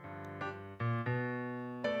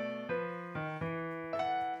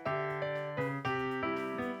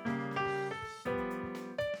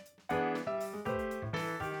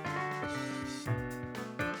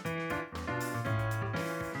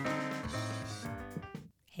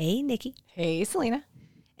Hey, Nikki. Hey, Selena.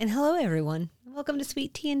 And hello, everyone. Welcome to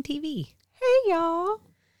Sweet Tea and TV. Hey, y'all.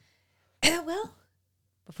 Well,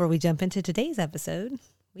 before we jump into today's episode,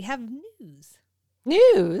 we have news.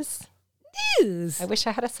 News. News. I wish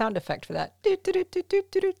I had a sound effect for that.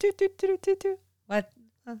 What?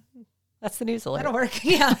 That's the news alert. That'll work.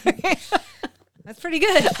 Yeah. That's pretty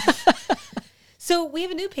good. So we have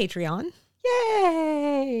a new Patreon.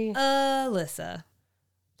 Yay. Alyssa.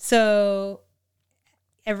 So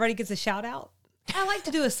everybody gets a shout out. I like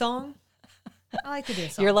to do a song.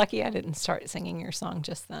 You're lucky I didn't start singing your song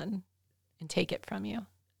just then and take it from you.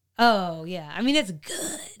 Oh, yeah. I mean, it's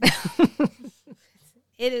good.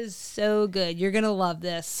 It is so good. You're going to love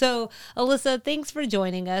this. So, Alyssa, thanks for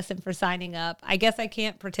joining us and for signing up. I guess I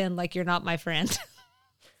can't pretend like you're not my friend.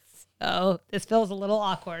 So, this feels a little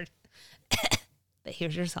awkward. But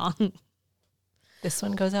here's your song. This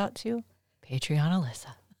one goes out to Patreon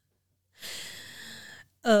Alyssa.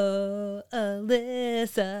 Oh,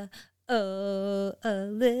 Alyssa. Oh,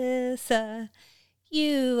 Alyssa.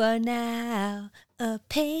 You are now a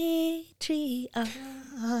Patreon.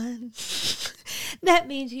 That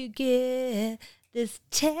means you get this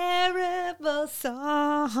terrible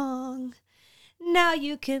song. Now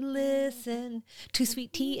you can listen to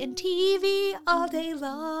Sweet Tea and TV all day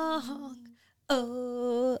long.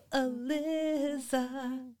 Oh,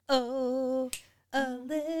 Alyssa. Oh,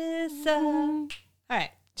 Alyssa. All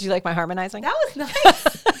right. Did you like my harmonizing? That was nice.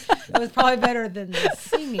 That was probably better than the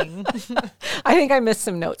singing. I think I missed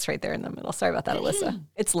some notes right there in the middle. Sorry about that, Alyssa.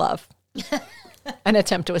 It's love. An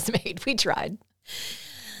attempt was made. We tried.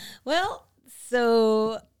 Well,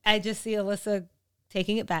 so I just see Alyssa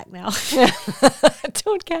taking it back now.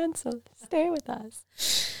 Don't cancel. Stay with us.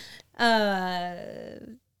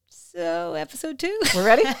 So episode 2. We're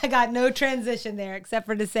ready? I got no transition there except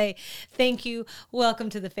for to say thank you. Welcome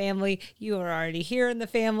to the family. You are already here in the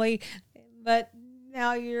family, but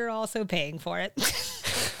now you're also paying for it.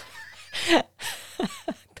 That's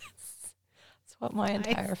what my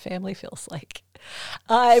entire family feels like.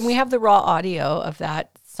 And we have the raw audio of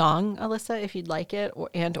that song, Alyssa, if you'd like it,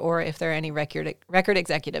 or if there are any record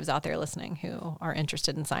executives out there listening who are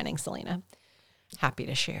interested in signing Selena. Happy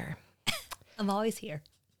to share. I'm always here.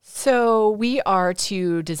 So we are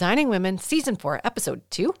to Designing Women, Season 4, Episode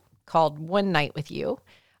 2, called One Night with You.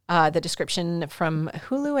 The description from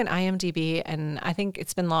Hulu and IMDb, and I think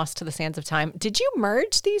it's been lost to the sands of time. Did you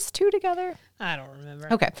merge these two together? I don't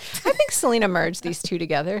remember. Okay. I think Selena merged these two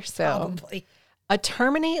together. So Probably. There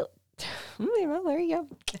you go.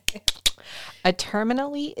 A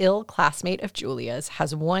terminally ill classmate of Julia's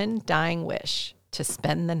has one dying wish: to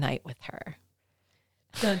spend the night with her.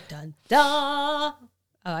 Dun, dun, dun.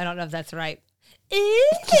 Oh, I don't know if that's right.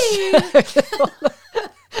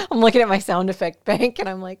 I'm looking at my sound effect bank and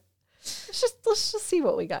I'm like, let's just see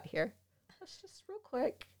what we got here. Let's just real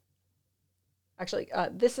quick. Actually,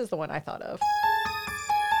 this is the one I thought of.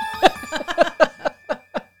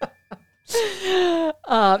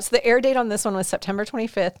 So the air date on this one was September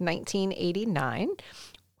 25th, 1989.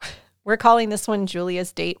 We're calling this one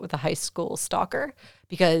Julia's Date with a High School Stalker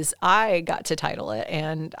because I got to title it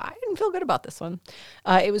and I didn't feel good about this one.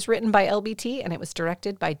 It was written by LBT and it was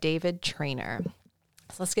directed by David Trainer.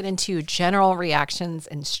 So let's get into general reactions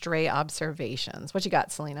and stray observations. What you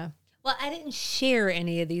got, Selena? Well, I didn't share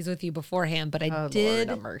any of these with you beforehand, but I did.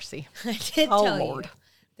 Lord, mercy. I did tell you.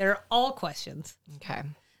 They're all questions. Okay.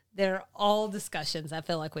 They're all discussions I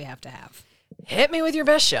feel like we have to have. Hit me with your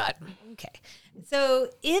best shot. Okay. So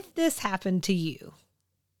if this happened to you,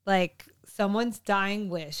 like someone's dying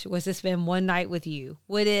wish was to spend one night with you,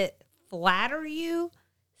 would it flatter you,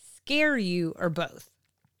 scare you, or both?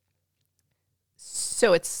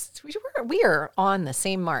 So we are on the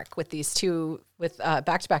same mark with these two, with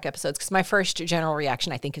back-to-back episodes, because my first general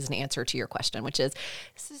reaction, I think, is an answer to your question, which is,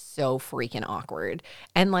 this is so freaking awkward.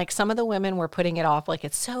 And like some of the women were putting it off like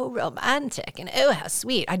it's so romantic and oh, how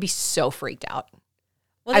sweet. I'd be so freaked out.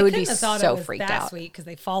 Well, I would be so freaked out. Sweet because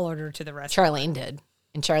they followed her to the restaurant. Charlene did.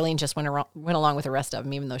 And Charlene just went along with the rest of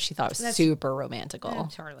them, even though she thought it was super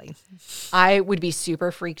romantical. Charlie. I would be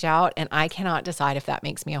super freaked out, and I cannot decide if that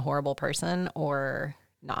makes me a horrible person or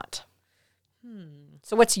not.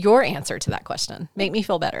 So what's your answer to that question? Make me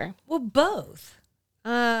feel better. Well, both.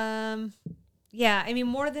 Yeah, I mean,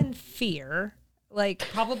 more than fear, like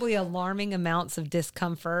probably alarming amounts of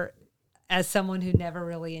discomfort as someone who never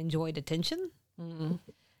really enjoyed attention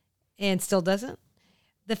and still doesn't.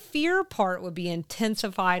 The fear part would be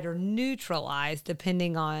intensified or neutralized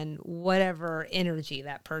depending on whatever energy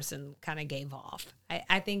that person kind of gave off.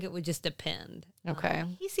 I think it would just depend. Okay.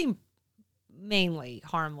 He seemed mainly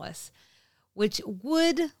harmless, which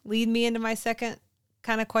would lead me into my second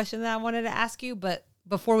kind of question that I wanted to ask you. But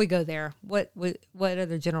before we go there, what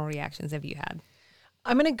other general reactions have you had?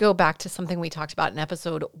 I'm going to go back to something we talked about in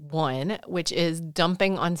episode 1, which is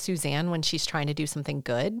dumping on Suzanne when she's trying to do something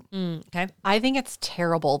good. Okay. I think it's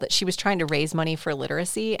terrible that she was trying to raise money for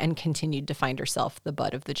literacy and continued to find herself the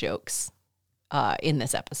butt of the jokes in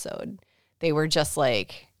this episode. They were just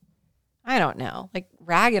like, I don't know, like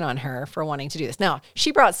ragging on her for wanting to do this. Now,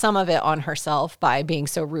 she brought some of it on herself by being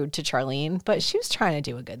so rude to Charlene, but she was trying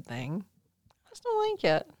to do a good thing. I just don't like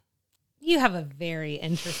it. You have a very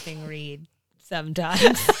interesting read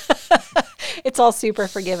sometimes. It's all super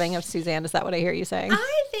forgiving of Suzanne. Is that what I hear you saying?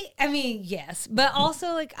 I mean, yes, but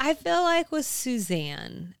also like I feel like with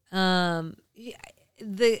Suzanne, at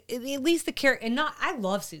least the character, and not, I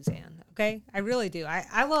love Suzanne. Okay, I really do.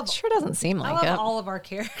 I love. Sure doesn't seem like I love it. all of our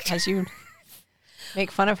characters. As you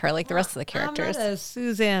make fun of her like the rest of the characters. I'm not a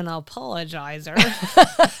Suzanne apologizer.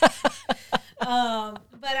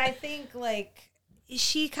 But I think like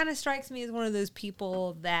she kind of strikes me as one of those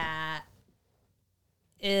people that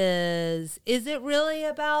is it really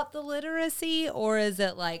about the literacy, or is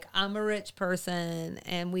it like I'm a rich person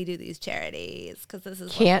and we do these charities because this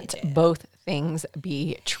is Can't what we do? both things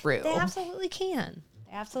be true? They absolutely can.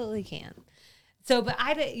 They absolutely can. So,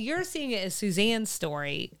 but you're seeing it as Suzanne's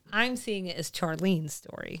story. I'm seeing it as Charlene's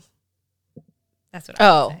story. That's what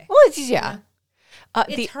I would say. Well, yeah.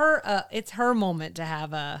 It's her moment to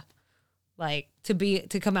have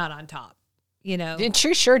to come out on top. You know,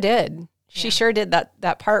 She sure did. She sure did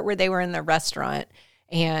that part where they were in the restaurant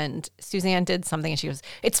and Suzanne did something and she goes,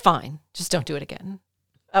 "It's fine. Just don't do it again."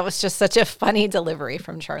 That was just such a funny delivery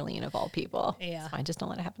from Charlene of all people. Yeah. It's fine. Just don't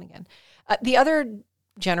let it happen again. The other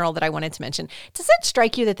general that I wanted to mention, does it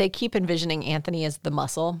strike you that they keep envisioning Anthony as the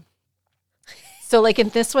muscle? So like in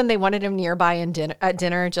this one, they wanted him nearby at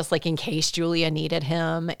dinner, just like in case Julia needed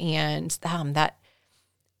him. And that,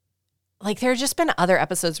 like there have just been other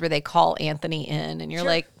episodes where they call Anthony in and you're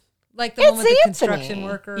like the one with the Anthony. construction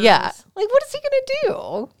workers. Yeah. Like what is he going to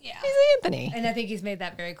do? Yeah. He's Anthony. And I think he's made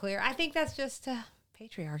that very clear. I think that's just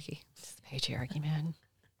patriarchy. It's the patriarchy, man.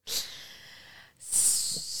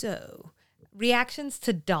 So, reactions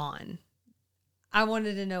to Dawn. I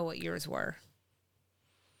wanted to know what yours were.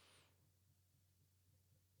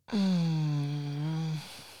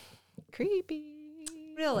 Creepy.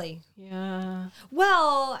 Really? Yeah.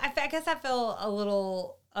 Well, I guess I feel a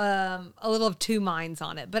little of two minds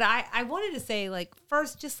on it. But I wanted to say, like,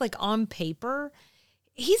 first, just like on paper,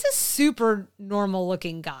 he's a super normal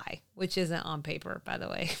looking guy, which isn't on paper, by the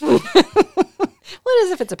way. Well, it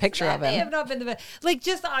is if it's a picture of They him. have not been the best. Like,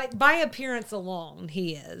 just by appearance alone,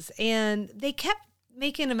 he is. And they kept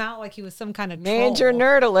making him out like he was some kind of Major troll.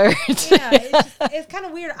 nerd alert. Yeah, it's kind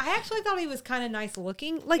of weird. I actually thought he was kind of nice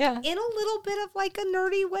looking, like in a little bit of like a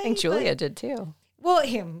nerdy way. I think Julia did too. Well,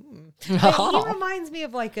 him. But he reminds me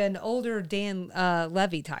of like an older Dan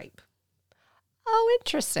Levy type. Oh,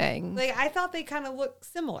 interesting. Like I thought they kind of look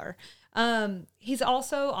similar. He's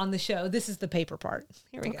also on the show. This is the paper part.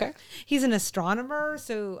 Here we go. He's an astronomer,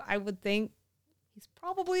 so I would think he's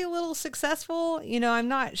probably a little successful. You know, I'm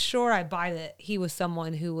not sure I buy that he was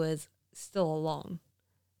someone who was still alone.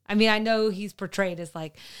 I mean, I know he's portrayed as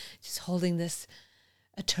like just holding this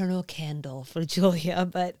eternal candle for Julia,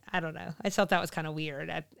 but I don't know. I thought that was kind of weird.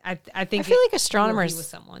 I think I feel like astronomers he was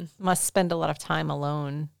someone must spend a lot of time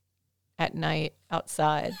alone at night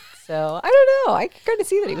outside. So I don't know. I could kind of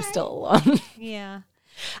see that he was still alone. Yeah.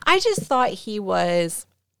 I just thought he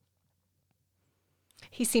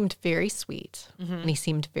seemed very sweet and he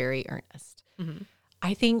seemed very earnest. Mm-hmm.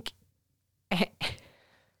 I think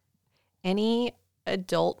any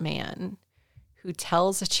adult man who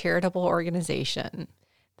tells a charitable organization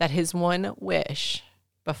that his one wish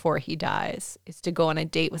before he dies is to go on a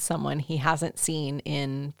date with someone he hasn't seen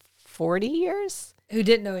in 40 years, who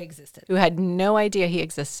didn't know he existed, who had no idea he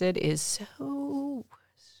existed, is so...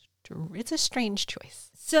 It's a strange choice.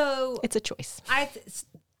 So it's a choice.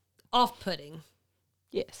 Off-putting.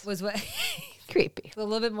 Yes. Was what creepy. It's a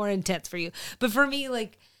little bit more intense for you. But for me,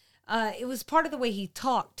 like, it was part of the way he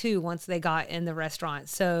talked too once they got in the restaurant.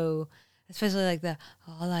 So especially like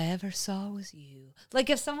all I ever saw was you. Like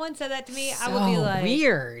if someone said that to me, I would be like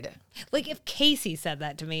weird. Like if Casey said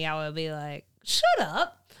that to me, I would be like, shut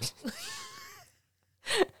up.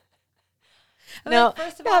 No,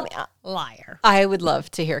 first of all, liar. I would love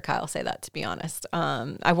to hear Kyle say that, to be honest.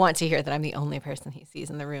 I want to hear that I'm the only person he sees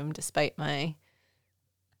in the room, despite my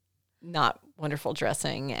not wonderful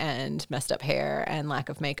dressing and messed up hair and lack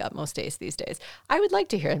of makeup most days these days. I would like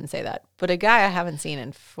to hear him say that, but a guy I haven't seen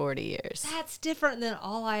in 40 years. That's different than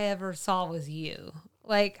all I ever saw was you.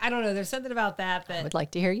 Like, I don't know. There's something about that I that would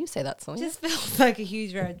like to hear you say that, Selena. just feels like a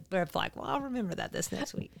huge red flag. Well, I'll remember that this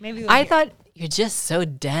next week. Maybe I thought, you're just so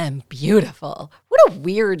damn beautiful. What a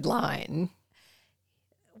weird line.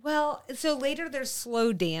 Well, so later there's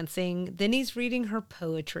slow dancing. Then he's reading her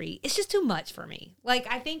poetry. It's just too much for me. Like,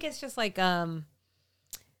 I think it's just like that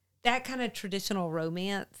kind of traditional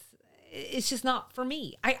romance. It's just not for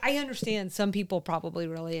me. I understand some people probably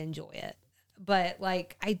really enjoy it, but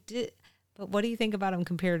like I did. But what do you think about him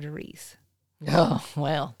compared to Reese? Oh,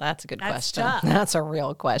 well, that's a good question. Tough. That's a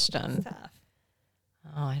real question. That's tough.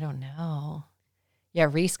 Oh, I don't know. Yeah,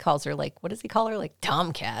 Reese calls her like, what does he call her? Like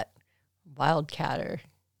Tomcat, Wildcat, or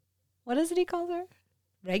what is it he calls her?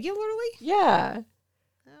 Regularly? Yeah.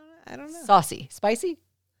 I don't know. Saucy, spicy,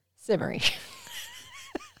 simmery.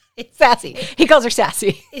 Sassy. He calls her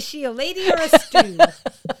sassy. Is she a lady or a stew?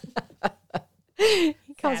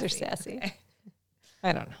 He calls her sassy. Okay.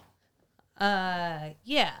 I don't know.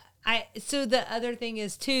 Yeah. So the other thing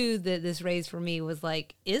is too that this raised for me was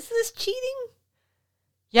like, is this cheating?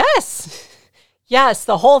 Yes. Yes,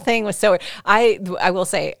 the whole thing was so. I will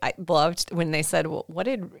say I loved when they said, well, "What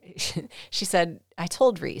did?" She said, "I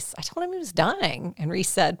told Reese. I told him he was dying," and Reese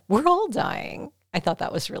said, "We're all dying." I thought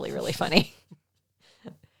that was really, really funny.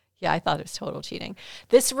 Yeah, I thought it was total cheating.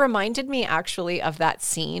 This reminded me actually of that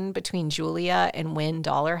scene between Julia and Wynn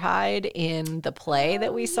Dollarhide in the play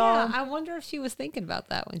that we saw. Yeah, I wonder if she was thinking about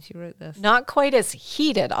that when she wrote this. Not quite as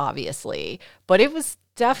heated, obviously, but it was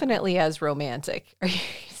definitely as romantic. Are you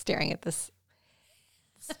staring at this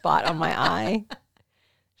spot on my eye?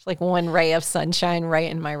 It's like one ray of sunshine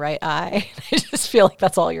right in my right eye. I just feel like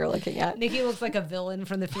that's all you're looking at. Nikki looks like a villain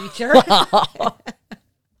from the future.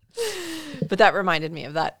 But that reminded me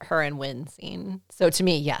of that her and Wynn scene. So to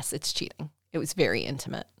me, yes, it's cheating. It was very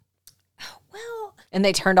intimate. Well, And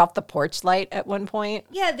they turned off the porch light at one point.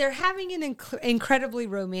 yeah, they're having an incredibly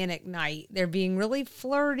romantic night. They're being really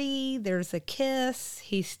flirty. There's a kiss.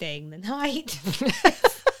 He's staying the night.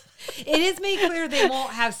 It is made clear they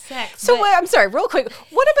won't have sex. So but- wait, I'm sorry, real quick.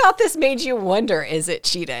 What about this made you wonder, is it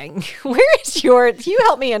cheating? Where is your, you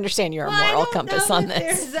help me understand your Well, I moral don't compass know on if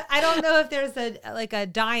this. I don't know if there's a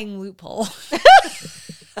dying loophole.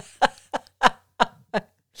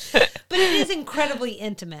 But it is incredibly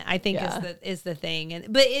intimate, I think Yeah. is the thing.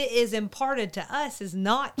 But it is imparted to us as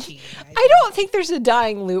not cheating. I don't think there's a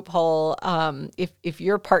dying loophole if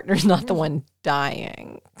your partner's not the one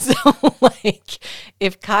dying. So like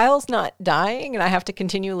if Kyle's not dying and I have to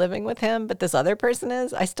continue living with him, but this other person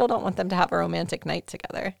is, I still don't want them to have a romantic night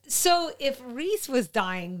together. So if Reese was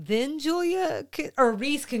dying, then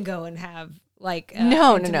Reese can go and have like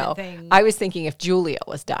No. intimate thing. I was thinking if Julia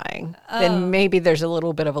was dying, then maybe there's a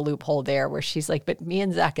little bit of a loophole there where she's like, but me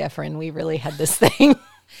and Zac Efron, we really had this thing.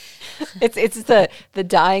 It's the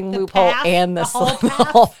dying loophole path, and the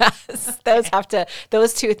hall pass.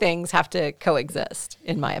 Those two things have to coexist,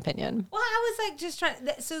 in my opinion. Well, I was like just trying.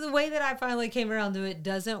 So the way that I finally came around to it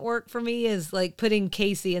doesn't work for me is like putting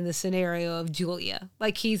Casey in the scenario of Julia.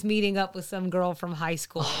 Like he's meeting up with some girl from high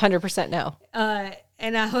school. 100% no.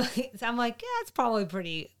 And I'm like, yeah, it's probably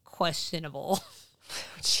pretty questionable.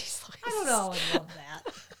 Jeez, I don't know. I would love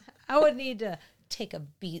that. I would need to take a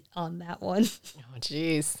beat on that one. Oh,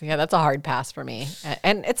 geez. Yeah, that's a hard pass for me.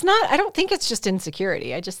 And it's not, I don't think it's just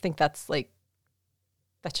insecurity. I just think that's like,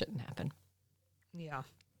 that shouldn't happen. Yeah.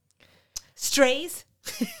 Strays?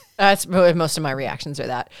 That's most of my reactions are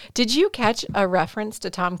that. Did you catch a reference to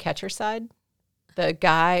Tom Ketcherside, the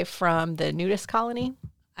guy from the nudist colony?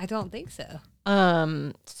 I don't think so.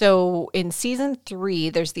 So in season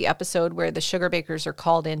 3, there's the episode where the sugar bakers are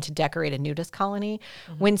called in to decorate a nudist colony.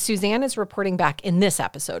 Mm-hmm. When Suzanne is reporting back on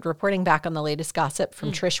the latest gossip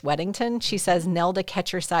from Trish Weddington, she says Nelda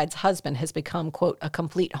Ketcherside's husband has become, quote, a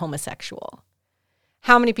complete homosexual.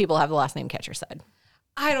 How many people have the last name Ketcherside?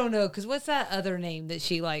 I don't know, because what's that other name that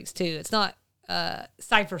she likes too? It's not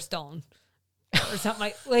Cypherstone or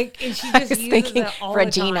something like and she just I was uses thinking it all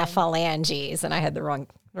Regina the time. Phalanges, and I had the wrong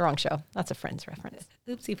show. That's a Friends reference.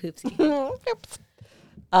 Oopsie poopsie. Oops.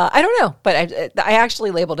 I don't know, but I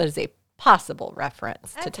actually labeled it as a possible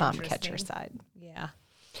reference to That's Tom interesting. Ketcherside. Yeah.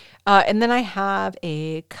 And then I have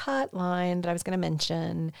a cut line that I was going to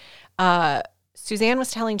mention. Suzanne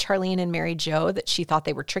was telling Charlene and Mary Jo that she thought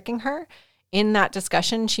they were tricking her. In that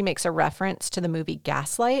discussion, she makes a reference to the movie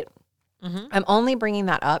Gaslight. Mm-hmm. I'm only bringing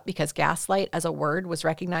that up because gaslight as a word was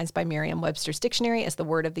recognized by Merriam-Webster's dictionary as the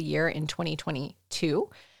word of the year in 2022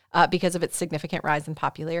 because of its significant rise in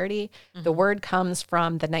popularity. Mm-hmm. The word comes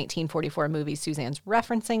from the 1944 movie Suzanne's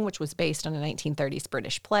referencing, which was based on a 1930s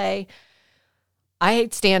British play. I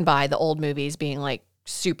stand by the old movies being like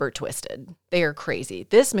super twisted. They are crazy.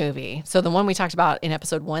 This movie, so the one we talked about in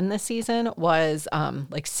episode 1 this season was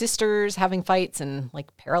like sisters having fights and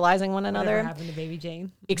like paralyzing one another. Whatever happened to Baby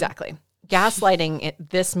Jane? Exactly. Gaslighting in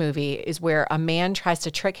this movie is where a man tries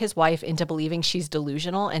to trick his wife into believing she's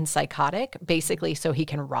delusional and psychotic, basically so he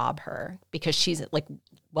can rob her because she's like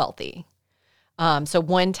wealthy. So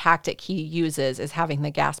one tactic he uses is having the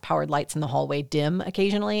gas-powered lights in the hallway dim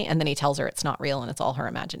occasionally, and then he tells her it's not real and it's all her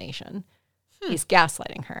imagination. He's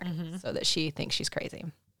gaslighting her so that she thinks she's crazy.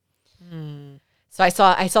 So I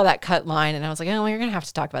saw that cut line, and I was like, oh, well, you're going to have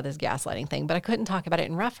to talk about this gaslighting thing, but I couldn't talk about it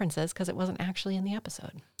in references because it wasn't actually in the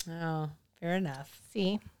episode. Oh, fair enough.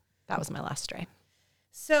 See, that was my last stray.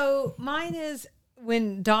 So mine is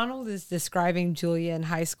when Donald is describing Julia in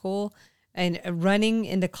high school and running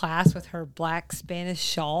into class with her black Spanish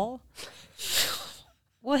shawl.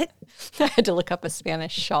 What? I had to look up a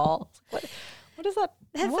Spanish shawl. What is that?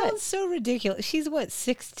 That sounds so ridiculous. She's what,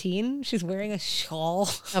 16? She's wearing a shawl.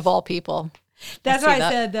 Of all people. That's what I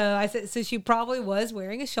said, though. I said, so she probably was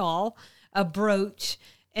wearing a shawl, a brooch,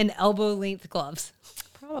 and elbow-length gloves.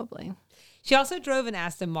 Probably. She also drove an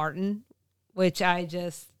Aston Martin, which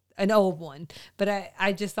an old one. But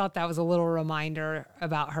I just thought that was a little reminder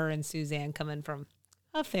about her and Suzanne coming from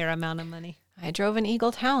a fair amount of money. I drove an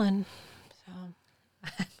Eagle Talon. So.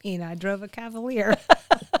 I mean, I drove a Cavalier.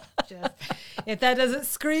 If that doesn't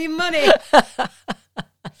scream money.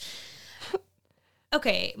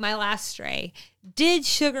 Okay, my last stray. Did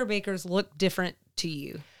Sugar Bakers look different to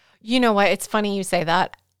you? You know what? It's funny you say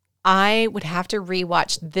that. I would have to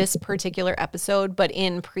rewatch this particular episode, but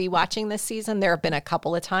in pre-watching this season, there have been a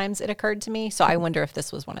couple of times it occurred to me. So I wonder if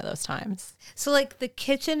this was one of those times. So like the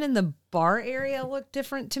kitchen and the bar area looked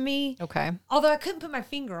different to me. Okay. Although I couldn't put my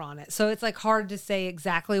finger on it. So it's like hard to say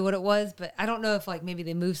exactly what it was, but I don't know if like maybe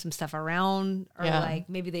they moved some stuff around or like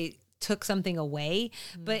maybe they took something away,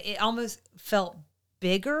 but it almost felt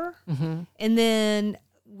bigger. And then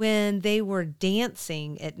when they were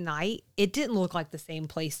dancing at night, it didn't look like the same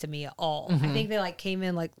place to me at all. I think they like came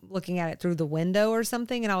in like looking at it through the window or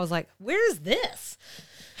something. And I was like, where is this?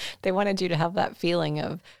 They wanted you to have that feeling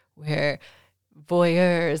of we're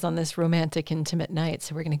voyeurs on this romantic, intimate night.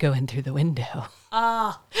 So we're going to go in through the window.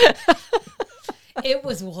 It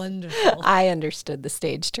was wonderful. I understood the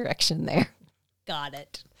stage direction there. Got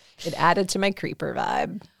it. It added to my creeper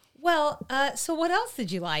vibe. Well, so what else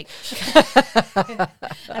did you like?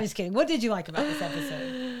 I'm just kidding. What did you like about this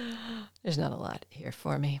episode? There's not a lot here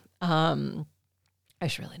for me.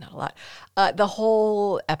 There's really not a lot. The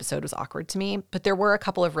whole episode was awkward to me, but there were a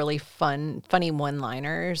couple of really funny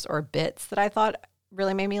one-liners or bits that I thought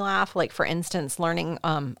really made me laugh. Like, for instance, learning,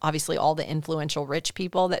 obviously, all the influential rich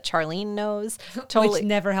people that Charlene knows. Which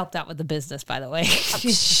never helped out with the business, by the way.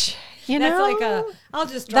 You know, that's like I'll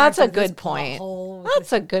just that's drive a through good this point. pothole.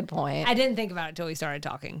 That's a good point. I didn't think about it until we started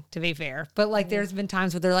talking, to be fair. But like, there's been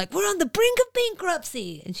times where they're like, we're on the brink of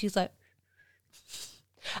bankruptcy. And she's like,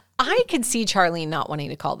 I could see Charlene not wanting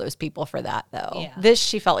to call those people for that, though. Yeah. This,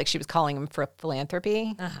 she felt like she was calling them for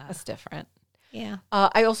philanthropy. That's different. yeah.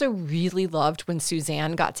 I also really loved when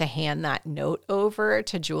Suzanne got to hand that note over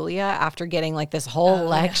to Julia after getting like this whole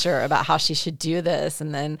lecture about how she should do this,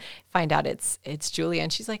 and then find out it's Julia,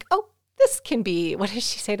 and she's like, "Oh, this can be." What does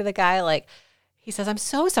she say to the guy? Like, he says, "I'm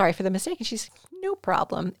so sorry for the mistake," and she's, "No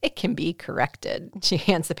problem. It can be corrected." She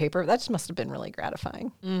hands the paper. That just must have been really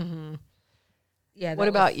gratifying. Yeah. What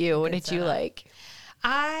about you? What did you like?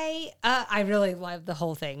 I really loved the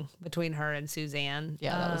whole thing between her and Suzanne.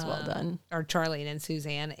 Yeah, that was well done. Or Charlene and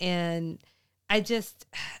Suzanne. And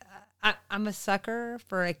I'm a sucker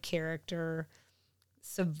for a character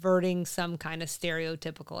subverting some kind of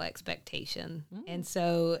stereotypical expectation. And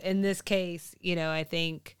so in this case, I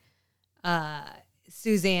think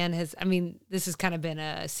Suzanne this has kind of been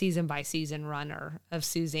a season by season runner of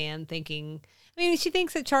Suzanne thinking, she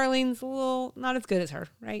thinks that Charlene's a little not as good as her,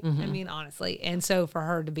 right? Honestly. And so for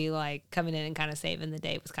her to be like coming in and kind of saving the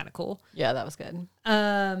day was kind of cool. Yeah, that was good.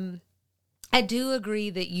 I do agree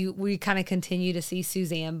that we kind of continue to see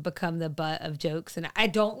Suzanne become the butt of jokes. And I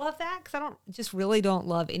don't love that because I really don't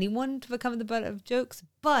love anyone to become the butt of jokes.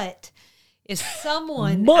 But if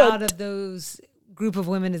someone out of those group of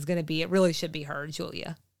women is going to be, it really should be her,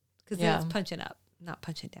 Julia. Because it's punching up, not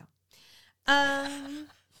punching down.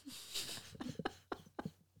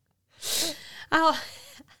 I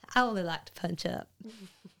only like to punch up.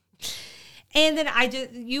 And then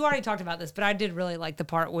you already talked about this, but I did really like the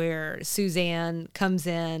part where Suzanne comes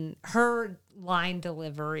in, her line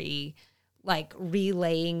delivery, like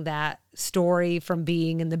relaying that story from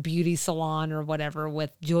being in the beauty salon or whatever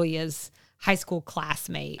with Julia's high school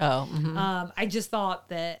classmate. Oh, I just thought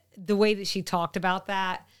that the way that she talked about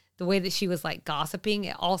that, the way that she was like gossiping,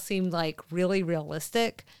 it all seemed like really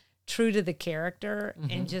realistic, true to the character,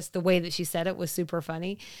 and just the way that she said it was super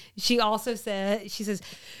funny. She also said, she says,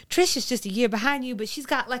 Trish is just a year behind you, but she's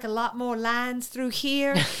got like a lot more lines through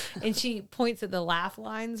here. And she points at the laugh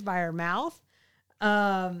lines by her mouth.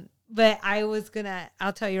 But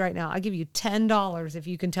I'll tell you right now, I'll give you $10 if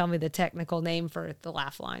you can tell me the technical name for the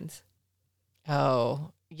laugh lines.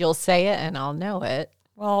 Oh, you'll say it and I'll know it.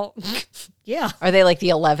 Well, yeah. Are they like the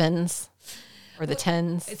 11s or the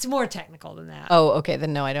 10s? It's more technical than that. Oh, okay.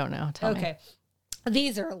 Then no, I don't know. Tell me. Okay.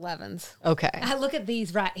 These are 11s. Okay. I look at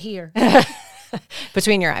these right here.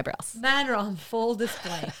 Between your eyebrows. Mine are on full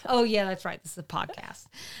display. Oh, yeah, that's right. This is a podcast.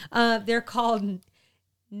 They're called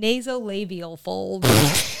nasolabial folds.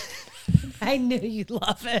 I knew you'd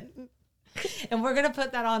love it. And we're going to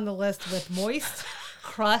put that on the list with moist,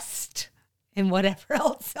 crust, and whatever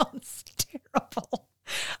else sounds terrible.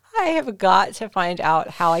 I have got to find out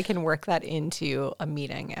how I can work that into a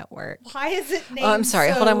meeting at work. Why is it named Oh, I'm sorry.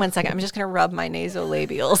 Hold on one second. I'm just going to rub my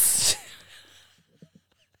nasolabials.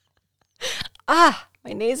 My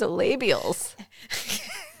nasolabials.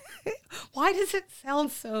 Why does it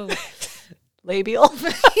sound so Labial?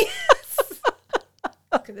 yes.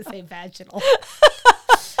 I was going to say vaginal.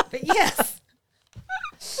 But yes.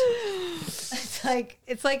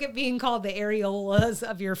 It's like it being called the areolas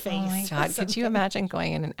of your face. Oh my God. Could you imagine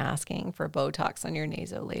going in and asking for Botox on your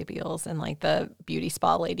nasolabials and like the beauty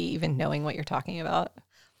spa lady even knowing what you're talking about?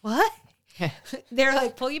 What? They're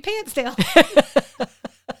like, pull your pants down.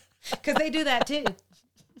 Because they do that too.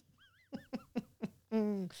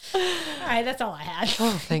 All right, that's all I had.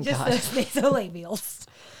 Oh, thank Just God. those nasolabials.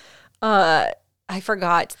 I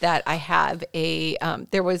forgot that I have a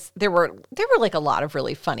there were like a lot of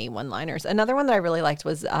really funny one-liners. Another one that I really liked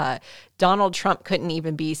was Donald Trump couldn't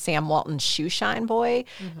even be Sam Walton's shoe shine boy.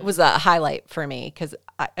 It was a highlight for me because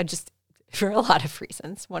I just, for a lot of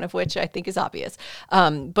reasons, one of which I think is obvious.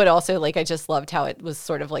 But also like I just loved how it was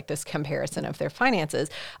sort of like this comparison of their finances.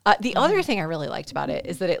 The other thing I really liked about it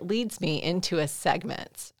is that it leads me into a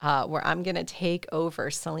segment where I'm going to take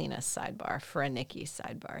over Selena's sidebar for a Nikki's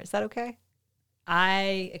sidebar. Is that okay?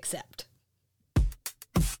 I accept.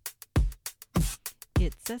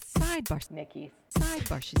 It's a sidebar. Nikki.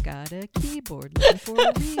 Sidebar. She's got a keyboard looking for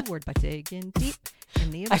a reward by digging deep. In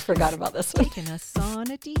the I forgot about this one. taking us on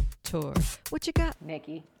a detour. What you got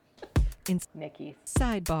Nikki. in Nikki.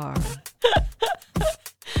 sidebar?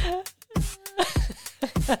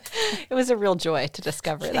 It was a real joy to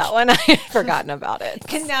discover that one. I had forgotten about it.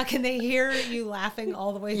 Can they hear you laughing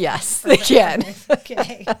all the way? Yes, they can.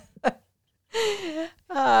 Okay.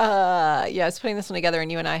 I was putting this one together,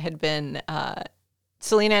 and you and I had been,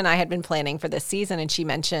 Selena and I had been planning for this season, and she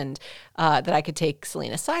mentioned that I could take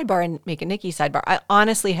Selena's sidebar and make a Nikki sidebar. I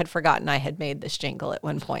honestly had forgotten I had made this jingle at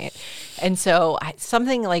one point. And so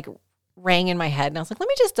something like rang in my head, and I was like, let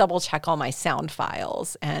me just double check all my sound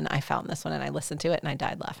files. And I found this one, and I listened to it, and I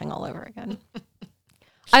died laughing all over again.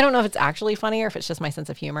 I don't know if it's actually funny or if it's just my sense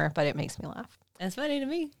of humor, but it makes me laugh. That's funny to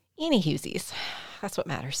me. Any Hughesies. That's what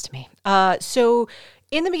matters to me. So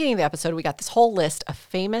in the beginning of the episode, we got this whole list of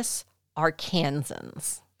famous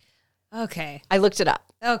Arkansans. Okay. I looked it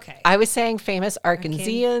up. Okay. I was saying famous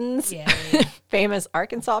Arkansans, Yeah. famous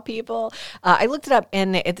Arkansas people. I looked it up,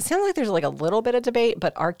 and it sounds like there's like a little bit of debate,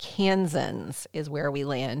 but Arkansans is where we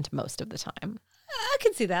land most of the time. I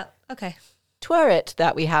can see that. Okay. Twere it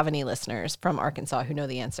that we have any listeners from Arkansas who know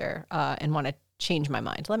the answer and want to change my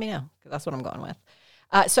mind. Let me know, because that's what I'm going with.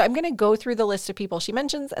 So I'm going to go through the list of people she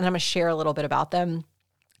mentions, and I'm going to share a little bit about them.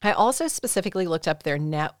 I also specifically looked up their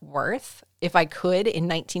net worth, if I could, in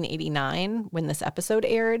 1989 when this episode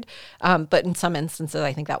aired. But in some instances,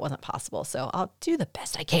 I think that wasn't possible. So I'll do the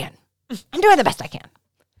best I can. I'm doing the best I can.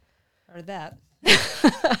 Heard that.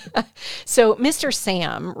 So Mr.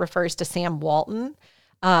 Sam refers to Sam Walton.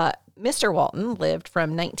 Mr. Walton lived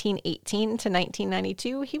from 1918 to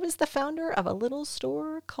 1992. He was the founder of a little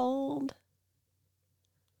store called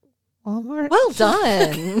Walmart. Well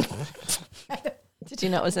done. Did you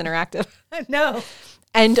know it was interactive? No.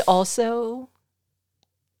 And also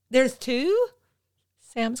There's two?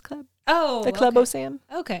 Sam's Club, Oh. the Club okay. O' Sam.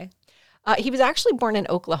 Okay. He was actually born in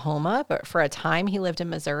Oklahoma, but for a time he lived in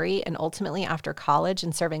Missouri. And ultimately, after college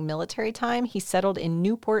and serving military time, he settled in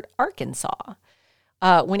Newport, Arkansas.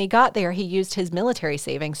 When he got there, he used his military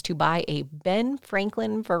savings to buy a Ben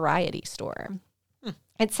Franklin variety store.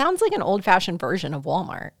 It sounds like an old-fashioned version of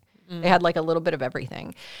Walmart. They had like a little bit of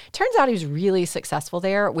everything. Turns out he was really successful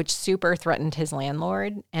there, which super threatened his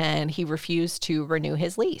landlord, and he refused to renew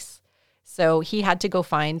his lease. So he had to go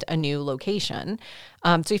find a new location.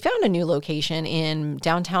 So he found a new location in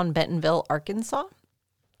downtown Bentonville, Arkansas,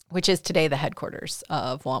 which is today the headquarters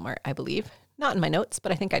of Walmart, I believe. Not in my notes,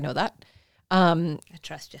 but I think I know that. I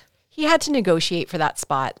trust you. He had to negotiate for that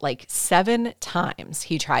spot like 7 times.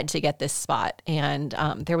 He tried to get this spot. And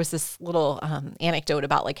there was this little anecdote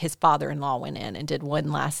about like his father-in-law went in and did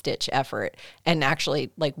one last ditch effort and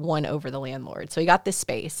actually like won over the landlord. So he got this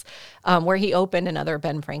space where he opened another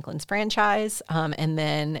Ben Franklin's franchise. And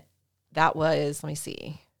then that was, let me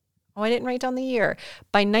see. Oh, I didn't write down the year.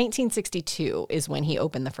 By 1962 is when he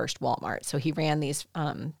opened the first Walmart. So he ran these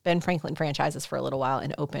Ben Franklin franchises for a little while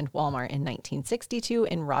and opened Walmart in 1962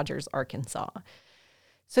 in Rogers, Arkansas.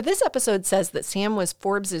 So this episode says that Sam was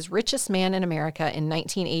Forbes' richest man in America in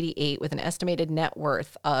 1988 with an estimated net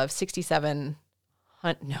worth of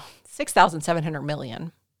 6,700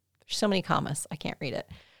 million. There's so many commas, I can't read it.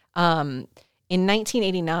 In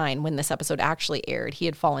 1989, when this episode actually aired, he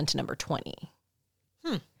had fallen to number 20.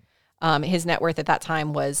 His net worth at that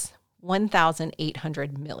time was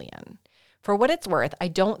 $1,800 million. For what it's worth, I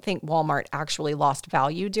don't think Walmart actually lost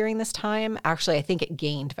value during this time. Actually, I think it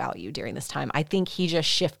gained value during this time. I think he just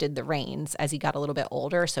shifted the reins as he got a little bit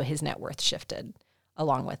older, so his net worth shifted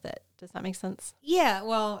along with it. Does that make sense? Yeah,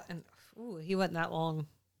 well, and he wasn't that long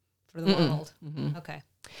for the world. Mm-hmm. Okay.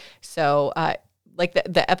 So, like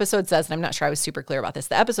the episode says, and I'm not sure I was super clear about this,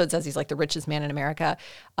 the episode says he's like the richest man in America.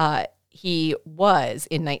 He was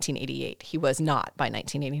in 1988. He was not by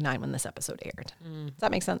 1989 when this episode aired. Does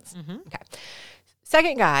that make sense? Mm-hmm. Okay.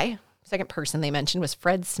 Second person they mentioned was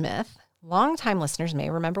Fred Smith. Longtime listeners may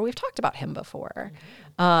remember we've talked about him before.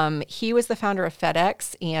 He was the founder of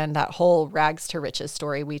FedEx and that whole rags to riches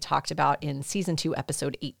story we talked about in season 2,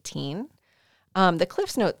 episode 18. The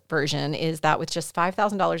Cliff's Note version is that with just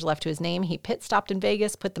 $5,000 left to his name, he pit stopped in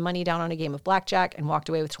Vegas, put the money down on a game of blackjack, and walked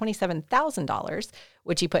away with $27,000,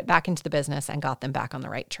 which he put back into the business and got them back on the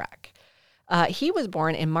right track. He was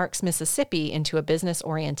born in Marks, Mississippi, into a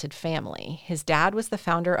business-oriented family. His dad was the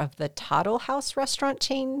founder of the Toddle House restaurant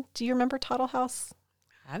chain. Do you remember Toddle House?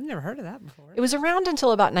 I've never heard of that before. It was around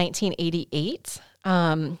until about 1988.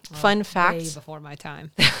 Fun fact. Way before my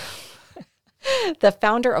time. The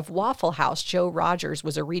founder of Waffle House, Joe Rogers,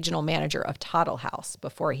 was a regional manager of Toddle House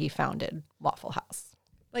before he founded Waffle House.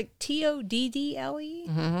 Like Toddle?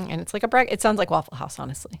 Mm-hmm. And it's like it sounds like Waffle House,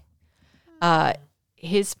 honestly.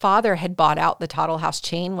 His father had bought out the Toddle House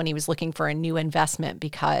chain when he was looking for a new investment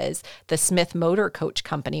because the Smith Motor Coach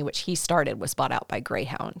Company, which he started, was bought out by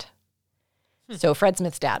Greyhound. So Fred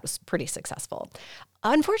Smith's dad was pretty successful.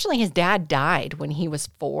 Unfortunately, his dad died when he was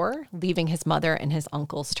 4, leaving his mother and his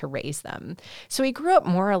uncles to raise them. So he grew up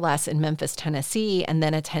more or less in Memphis, Tennessee, and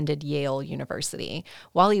then attended Yale University.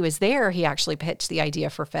 While he was there, he actually pitched the idea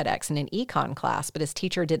for FedEx in an econ class, but his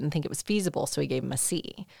teacher didn't think it was feasible, so he gave him a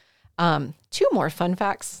C. 2 more fun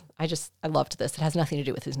facts. I loved this. It has nothing to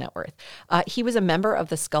do with his net worth. He was a member of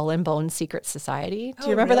the Skull and Bones Secret Society. Do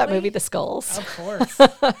you remember that movie, The Skulls? Of course.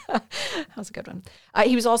 That was a good one.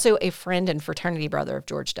 He was also a friend and fraternity brother of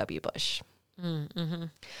George W. Bush.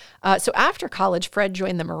 Mm-hmm. So after college, Fred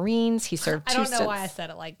joined the Marines. He served 2 I don't know stints. why I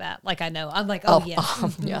said it like that. Like I know. I'm like,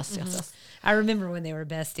 Yes, yes. yes. I remember when they were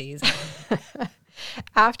besties.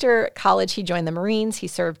 After college, he joined the Marines. He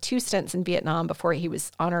served 2 stints in Vietnam before he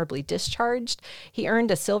was honorably discharged. He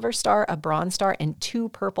earned a Silver Star, a Bronze Star, and 2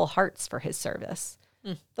 Purple Hearts for his service.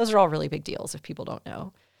 Those are all really big deals if people don't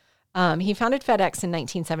know. He founded FedEx in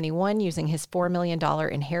 1971 using his $4 million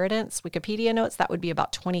inheritance. Wikipedia notes that would be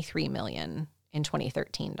about $23 million in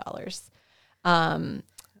 2013 dollars.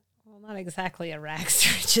 Not exactly a rags to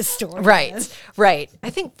riches story. Right. I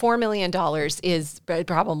think $4 million is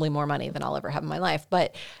probably more money than I'll ever have in my life,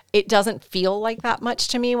 but it doesn't feel like that much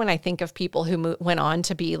to me when I think of people who went on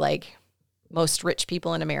to be like most rich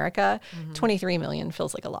people in America. 23 million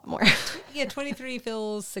feels like a lot more. Yeah, 23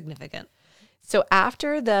 feels significant. So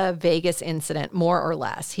after the Vegas incident, more or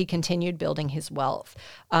less, he continued building his wealth.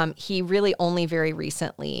 He really only very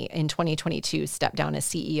recently, in 2022, stepped down as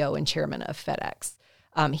CEO and chairman of FedEx.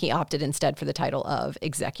 He opted instead for the title of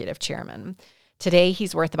executive chairman. Today,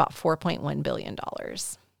 he's worth about $4.1 billion.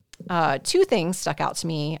 2 things stuck out to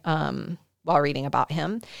me while reading about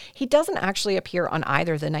him. He doesn't actually appear on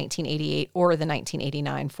either the 1988 or the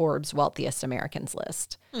 1989 Forbes Wealthiest Americans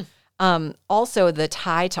list. Also, the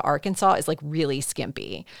tie to Arkansas is like really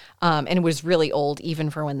skimpy and was really old even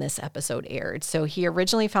for when this episode aired. So he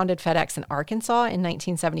originally founded FedEx in Arkansas in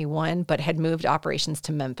 1971, but had moved operations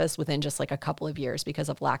to Memphis within just like a couple of years because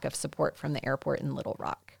of lack of support from the airport in Little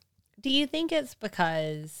Rock. Do you think it's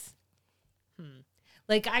because,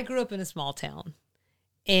 like I grew up in a small town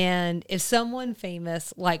And if someone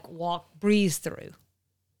famous like breezed through,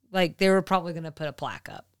 like they were probably going to put a plaque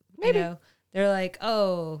up. Maybe. You know, they're like,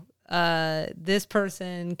 oh, this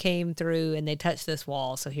person came through and they touched this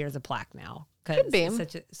wall, so here's a plaque now. Could be.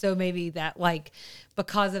 So maybe that, like,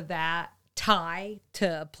 because of that tie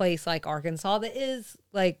to a place like Arkansas that is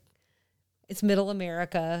like, it's middle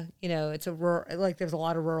America, you know, it's a rural, like there's a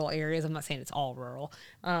lot of rural areas. I'm not saying it's all rural.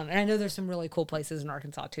 And I know there's some really cool places in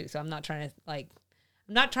Arkansas too. So I'm not trying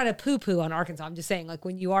to poo-poo on Arkansas. I'm just saying, like,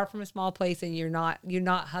 when you are from a small place and you're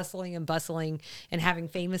not hustling and bustling and having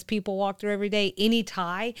famous people walk through every day, any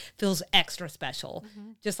tie feels extra special,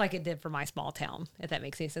 just like it did for my small town, if that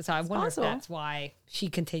makes any sense. So I wonder if that's why she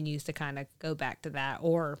continues to kind of go back to that,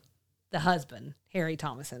 or the husband, Harry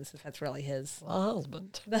Thomason, since that's really his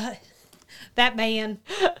husband. That man.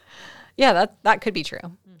 Yeah, that could be true.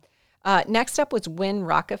 Next up was Win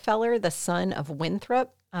Rockefeller, the son of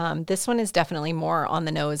Winthrop. This one is definitely more on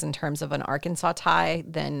the nose in terms of an Arkansas tie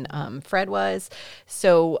than Fred was.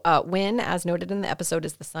 So Win, as noted in the episode,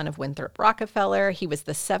 is the son of Winthrop Rockefeller. He was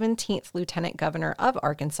the 17th lieutenant governor of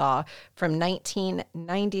Arkansas from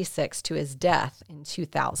 1996 to his death in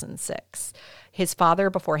 2006. His father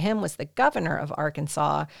before him was the governor of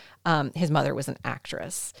Arkansas. His mother was an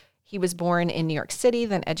actress. He was born in New York City,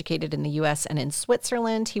 then educated in the U.S. and in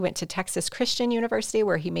Switzerland. He went to Texas Christian University,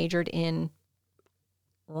 where he majored in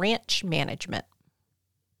ranch management.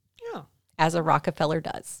 Yeah. As a Rockefeller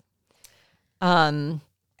does. Well,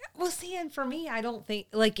 see, and for me, I don't think,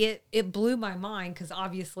 like, it blew my mind, because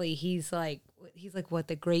obviously he's like what,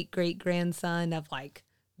 the great-great-grandson of, like,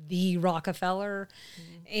 the Rockefeller.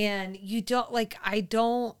 And you don't, like, I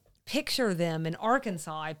don't picture them in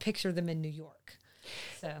Arkansas. I picture them in New York.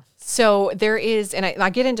 So there is, and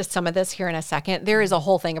I'll get into some of this here in a second, there is a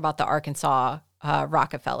whole thing about the Arkansas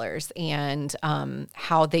Rockefellers and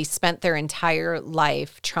how they spent their entire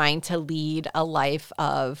life trying to lead a life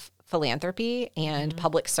of philanthropy and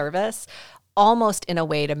public service, almost in a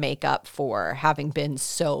way to make up for having been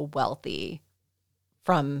so wealthy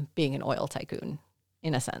from being an oil tycoon,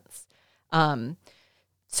 in a sense.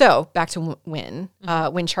 So back to Win.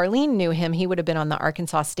 When Charlene knew him, he would have been on the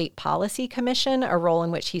Arkansas State Policy Commission, a role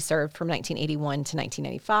in which he served from 1981 to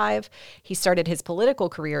 1995. He started his political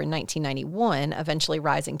career in 1991, eventually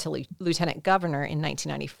rising to lieutenant governor in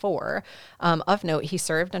 1994. Of note, he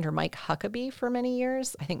served under Mike Huckabee for many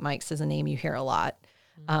years. I think Mike's is a name you hear a lot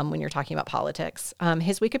when you're talking about politics.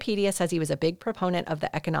 His Wikipedia says he was a big proponent of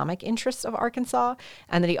the economic interests of Arkansas,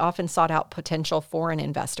 and that he often sought out potential foreign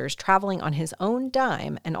investors, traveling on his own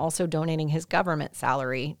dime and also donating his government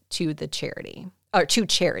salary to the charity.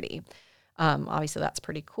 Obviously, that's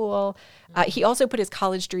pretty cool. He also put his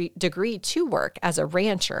college degree to work as a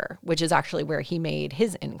rancher, which is actually where he made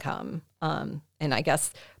his income. And I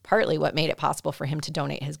guess partly what made it possible for him to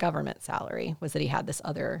donate his government salary was that he had this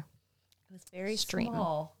other it was very stream.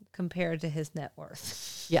 Small compared to his net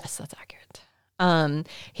worth. Yes, that's accurate.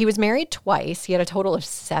 He was married twice. He had a total of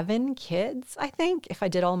 7 kids, I think, if I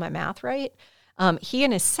did all my math right. He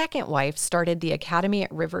and his second wife started the Academy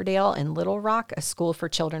at Riverdale in Little Rock, a school for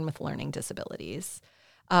children with learning disabilities.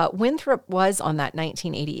 Winthrop was on that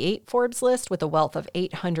 1988 Forbes list with a wealth of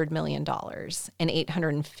 $800 million and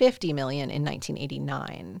 $850 million in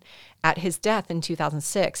 1989. At his death in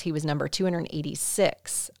 2006, he was number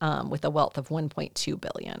 286 with a wealth of $1.2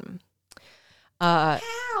 billion. How?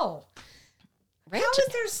 How is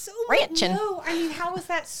there so much? No, I mean, how is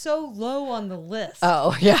that so low on the list?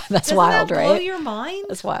 Oh, yeah, that's Doesn't wild, that right? blow your mind?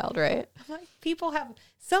 That's wild, right? Like,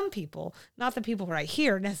 some people, not the people right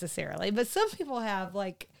here necessarily, but some people have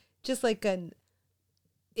like just like a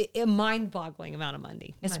mind-boggling amount of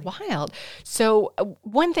money. It's wild. So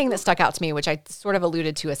one thing that stuck out to me, which I sort of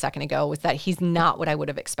alluded to a second ago, was that he's not what I would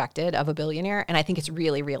have expected of a billionaire. And I think it's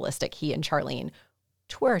really realistic he and Charlene,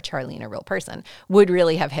 were Charlene a real person, would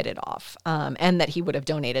really have hit it off, and that he would have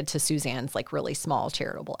donated to Suzanne's like really small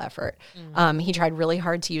charitable effort. He tried really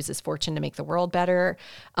hard to use his fortune to make the world better.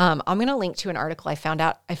 I'm going to link to an article I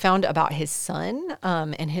found about his son,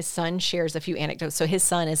 and his son shares a few anecdotes. So his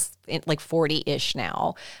son is like 40-ish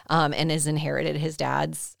now, and has inherited his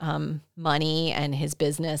dad's money and his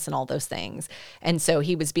business and all those things. And so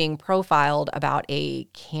he was being profiled about a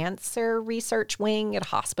cancer research wing at a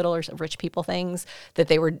hospital or rich people things that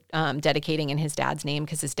they were dedicating in his dad's name,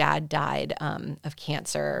 because his dad died of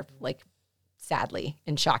cancer, like sadly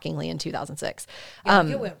and shockingly, in 2006. Yeah,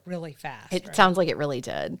 it went really fast. It sounds like it really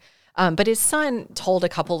did. But his son told a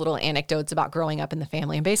couple little anecdotes about growing up in the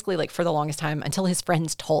family, and basically, like, for the longest time, until his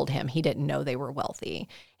friends told him, he didn't know they were wealthy.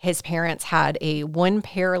 His parents had a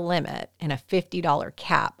 1-pair limit and a $50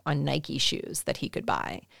 cap on Nike shoes that he could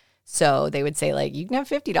buy. So they would say like, you can have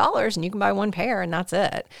 $50 and you can buy one pair and that's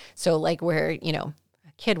it. So like where, you know,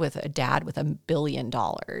 a kid with a dad with $1 billion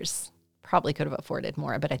probably could have afforded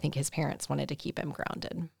more, but I think his parents wanted to keep him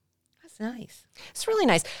grounded. That's nice. It's really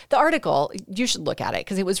nice. The article, you should look at it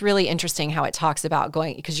because it was really interesting how it talks about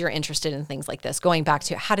going, because you're interested in things like this, going back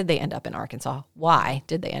to how did they end up in Arkansas? Why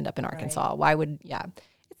did they end up in Arkansas? Right. Why would,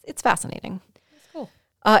 it's fascinating. That's cool.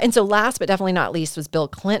 And so last but definitely not least was Bill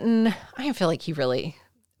Clinton. I feel like he really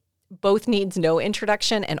both needs no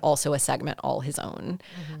introduction and also a segment all his own.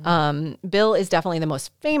 Bill is definitely the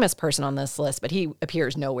most famous person on this list, but he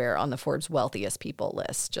appears nowhere on the Forbes wealthiest people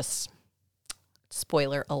list. Just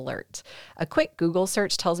spoiler alert. A quick Google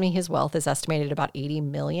search tells me his wealth is estimated at about $80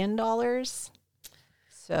 million.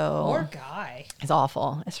 So Poor guy. it's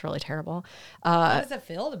awful. It's really terrible. How does it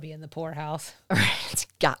feel to be in the poorhouse? It's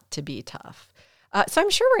got to be tough. So I'm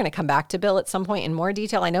sure we're going to come back to Bill at some point in more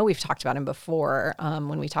detail. I know we've talked about him before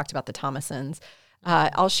when we talked about the Thomasons.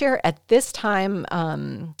 I'll share at this time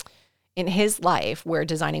in his life where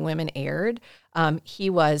Designing Women aired, he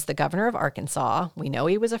was the governor of Arkansas. We know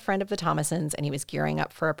he was a friend of the Thomasons and he was gearing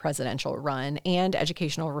up for a presidential run, and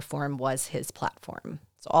educational reform was his platform.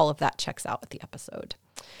 So all of that checks out with the episode.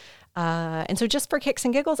 And so just for kicks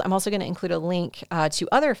and giggles, I'm also going to include a link to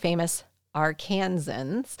other famous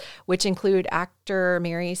Arkansans, which include actor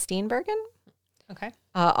Mary Steenburgen, Okay.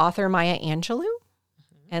 author Maya Angelou,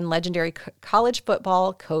 and legendary college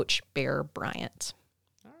football coach Bear Bryant.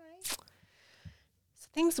 All right. So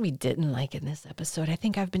things we didn't like in this episode, I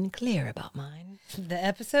think I've been clear about mine. The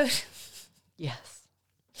episode? Yes,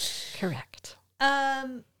 correct.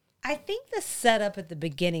 I think the setup at the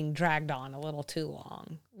beginning dragged on a little too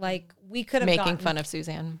long. Like we could have Making fun of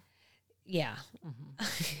Suzanne. Yeah.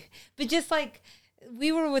 But just like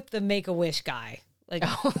we were with the Make-A-Wish guy, like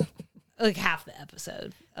like half the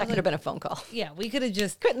episode. That could have been a phone call. Yeah, we could have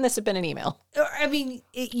just. Couldn't this have been an email? I mean,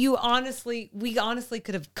 we honestly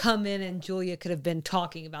could have come in and Julia could have been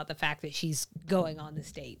talking about the fact that she's going on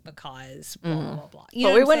this date because blah, blah, blah, blah. You know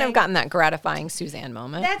But we what I'm wouldn't have saying? gotten that gratifying Suzanne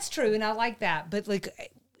moment. That's true, and I like that. But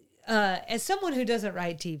like, as someone who doesn't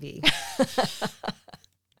write TV,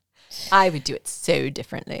 I would do it so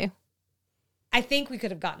differently. I think we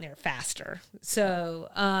could have gotten there faster. So,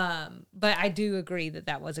 but I do agree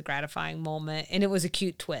that was a gratifying moment and it was a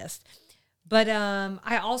cute twist. But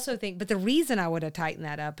I also think, but the reason I would have tightened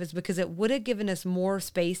that up is because it would have given us more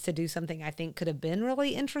space to do something I think could have been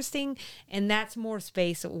really interesting. And that's more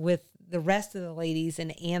space with the rest of the ladies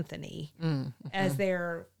and Anthony as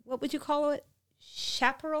their, what would you call it?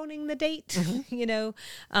 Chaperoning the date, you know,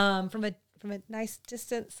 from a nice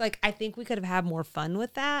distance. Like, I think we could have had more fun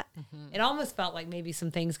with that. It almost felt like maybe some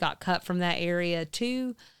things got cut from that area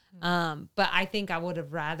too. But I think I would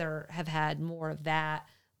have rather have had more of that,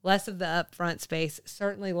 less of the upfront space,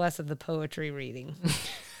 certainly less of the poetry reading.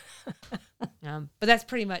 But that's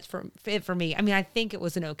pretty much it for me. I mean, I think it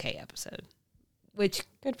was an okay episode, which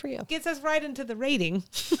Good for you. gets us right into the rating.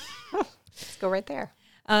 Let's go right there.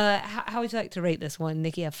 How would you like to rate this one,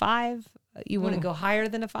 Nikki? A 5? You want to go higher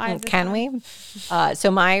than a 5? Can we? So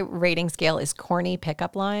my rating scale is corny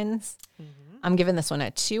pickup lines. I'm giving this one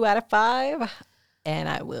a 2 out of 5, and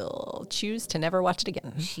I will choose to never watch it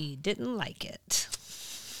again. She didn't like it.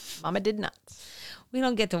 Mama did not. We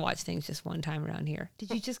don't get to watch things just one time around here.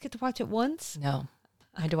 Did you just get to watch it once? No,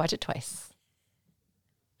 I had to watch it twice.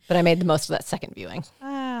 But I made the most of that second viewing.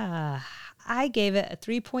 I gave it a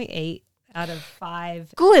 3.8 out of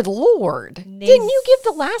 5. Good Lord. Didn't you give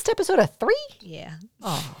the last episode a 3? Yeah.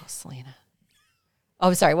 Oh, Selena.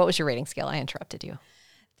 Oh, sorry. What was your rating scale? I interrupted you.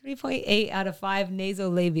 3.8 out of 5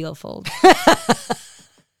 nasolabial folds.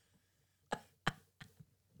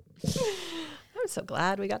 I'm so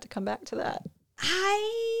glad we got to come back to that.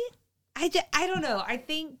 I don't know. I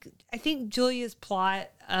think Julia's plot.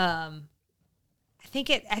 I think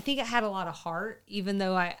it had a lot of heart, even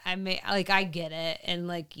though I get it, and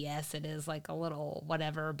like yes, it is like a little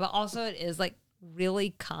whatever, but also it is like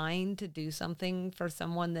really kind to do something for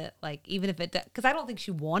someone that like even if it because I don't think she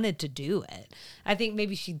wanted to do it. I think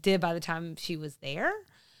maybe she did by the time she was there.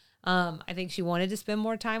 I think she wanted to spend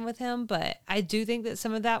more time with him, but I do think that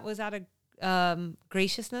some of that was out of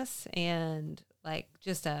graciousness and like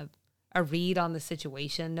just a read on the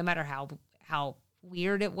situation, no matter how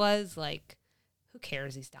weird it was. Like, who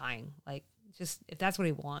cares? He's dying. Like, just if that's what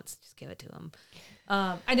he wants, just give it to him.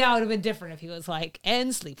 I know it would have been different if he was like,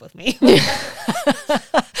 and sleep with me.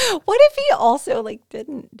 What if he also like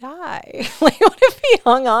didn't die? Like, what if he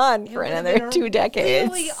hung on for another 2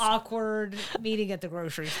 decades? Really awkward meeting at the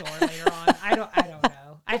grocery store later on. I don't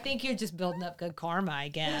know. I think you're just building up good karma, I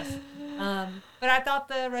guess. But I thought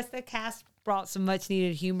the rest of the cast brought some much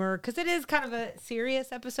needed humor because it is kind of a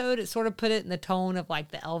serious episode. It sort of put it in the tone of like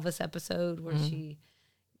the Elvis episode where she,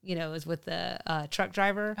 is with the truck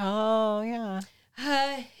driver. Oh, yeah.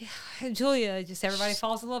 Julia, just everybody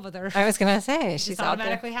falls in love with her. I was going to say, It she's just out there.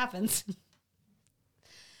 automatically happens.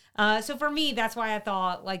 So for me, that's why I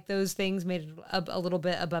thought like those things made it a little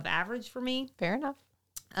bit above average for me. Fair enough.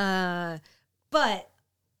 But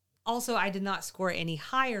also, I did not score it any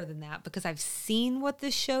higher than that because I've seen what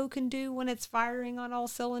this show can do when it's firing on all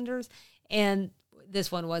cylinders, and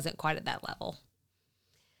this one wasn't quite at that level.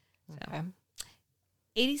 So, Okay.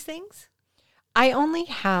 80s things? I only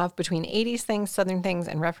have between 80s things, Southern things,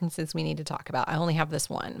 and references we need to talk about. I only have this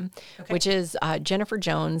one, which is Jennifer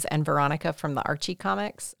Jones and Veronica from the Archie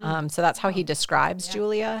comics. So that's how he describes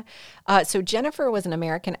Julia. So Jennifer was an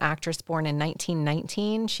American actress born in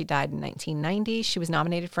 1919. She died in 1990. She was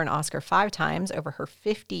nominated for an Oscar 5 times over her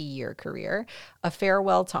 50-year career. A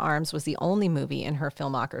Farewell to Arms was the only movie in her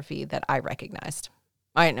filmography that I recognized.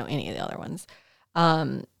 I didn't know any of the other ones.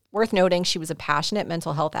 Worth noting, she was a passionate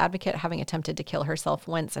mental health advocate, having attempted to kill herself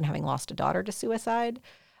once and having lost a daughter to suicide.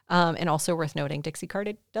 And also worth noting, Dixie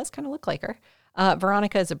Carter does kind of look like her.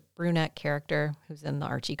 Veronica is a brunette character who's in the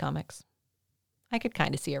Archie comics. I could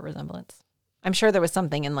kind of see a resemblance. I'm sure there was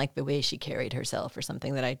something in like the way she carried herself or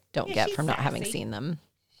something that I don't get she's from not having sassy. seen them.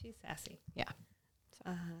 She's sassy. Yeah.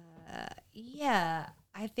 Yeah,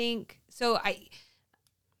 I think so.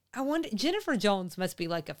 I wonder, Jennifer Jones must be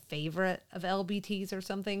like a favorite of LBTs or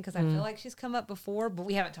something because I feel like she's come up before, but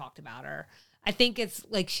we haven't talked about her. I think it's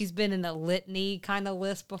like she's been in a litany kind of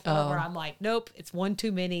list before where I'm like, nope, it's one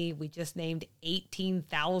too many. We just named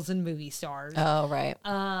 18,000 movie stars. Oh, right.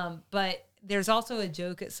 But there's also a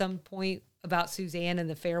joke at some point about Suzanne and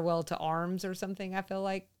the Farewell to Arms or something, I feel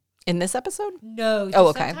like. In this episode? No. Oh,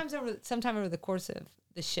 okay. Sometime over the course of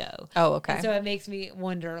the show. Oh, okay. And so it makes me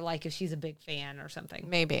wonder, like, if she's a big fan or something.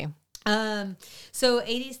 Maybe. So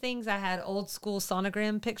 80s things, I had old school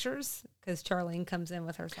sonogram pictures because Charlene comes in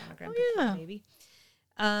with her sonogram pictures, maybe.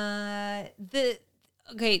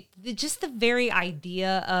 Just the very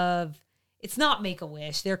idea of, it's not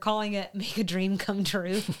Make-A-Wish. They're calling it Make a Dream Come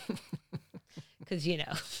True. Because,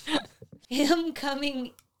 him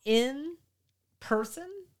coming in person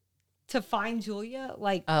to find Julia,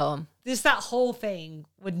 like, just that whole thing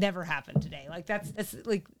would never happen today. Like, that's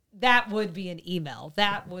like, that would be an email.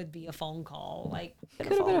 That would be a phone call. Like, Could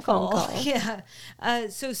have been a phone call. Yeah.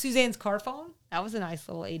 So Suzanne's car phone, that was a nice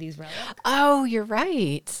little 80s relic. Oh, you're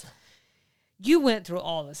right. You went through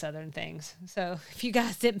all the Southern things. So if you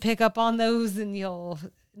guys didn't pick up on those, and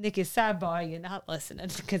Nikki's sidebar, you're not listening.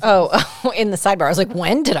 In the sidebar. I was like,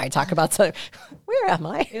 when did I talk about Southern? Where am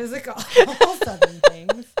I? It was like all Southern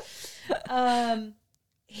things.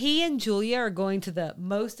 He and Julia are going to the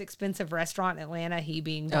most expensive restaurant in Atlanta, he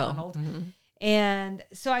being Donald. And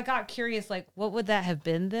so I got curious, like, what would that have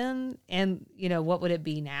been then? And, what would it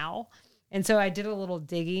be now? And so I did a little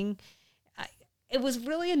digging. It was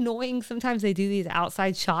really annoying. Sometimes they do these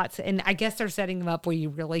outside shots, and I guess they're setting them up where you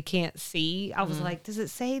really can't see. I was like, does it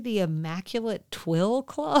say the Immaculate Twill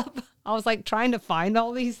Club? I was like trying to find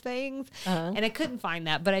all these things, and I couldn't find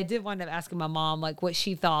that. But I did wind up asking my mom, like, what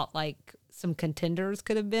she thought, like, some contenders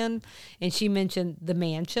could have been. And she mentioned the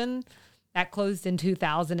Mansion that closed in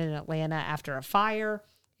 2000 in Atlanta after a fire.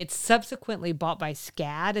 It's subsequently bought by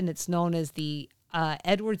SCAD, and it's known as the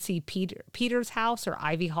Edward C. Peters House or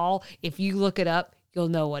Ivy Hall. If you look it up, you'll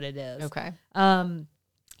know what it is. Okay.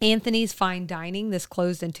 Anthony's Fine Dining, this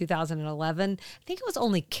closed in 2011. I think it was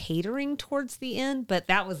only catering towards the end, but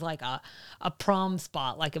that was like a prom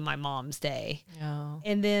spot, like in my mom's day. Oh.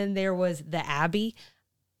 And then there was the Abbey.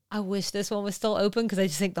 I wish this one was still open because I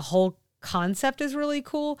just think the whole concept is really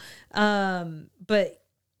cool. But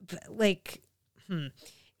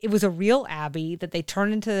it was a real abbey that they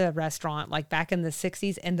turned into a restaurant like back in the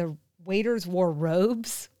 60s, and the waiters wore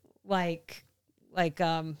robes like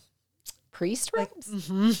Priest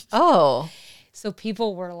robes? Oh. So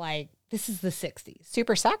people were like, this is the 60s.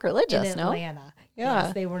 Super sacrilegious, In no? Atlanta. Yeah.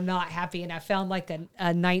 Yes, they were not happy. And I found like a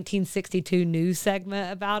 1962 news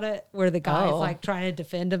segment about it where the guy's like trying to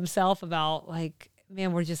defend himself about like,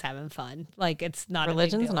 man, we're just having fun. Like, it's not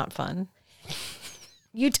Religion's a big deal. not fun.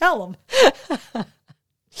 You tell them.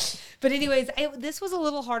 But anyways, this was a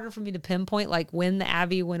little harder for me to pinpoint like when the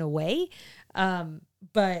Abbey went away.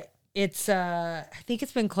 But it's, I think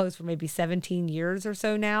it's been closed for maybe 17 years or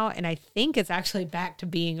so now. And I think it's actually back to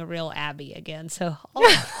being a real Abbey again. So all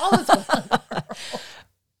is well.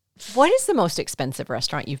 What is the most expensive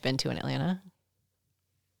restaurant you've been to in Atlanta?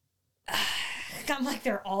 I'm like,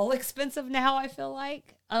 they're all expensive now, I feel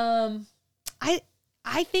like.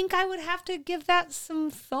 I think I would have to give that some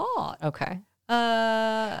thought. Okay.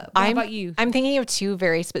 How about you? I'm thinking of two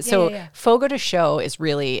very specific. Yeah. Fogo de Chão is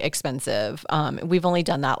really expensive. We've only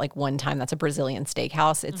done that like one time. That's a Brazilian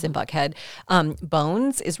steakhouse. It's in Buckhead.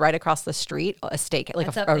 Bones is right across the street. A steak, like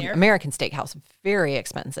That's a up there. American steakhouse, very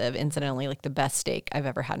expensive. Incidentally, like the best steak I've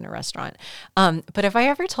ever had in a restaurant. But have I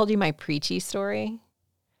ever told you my Preachy story?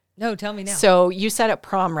 No, tell me now. So you said a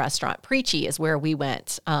prom restaurant. Preachy is where we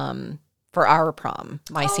went for our prom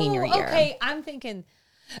my senior year. Okay, I'm thinking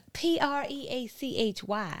Preachy, not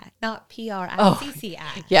Pricci.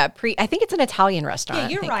 Yeah, I think it's an Italian restaurant. Yeah, I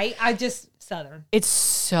you're think. right. I just Southern. It's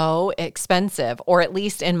so expensive, or at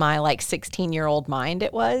least in my like 16-year-old mind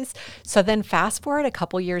it was. So then fast forward a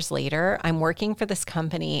couple years later, I'm working for this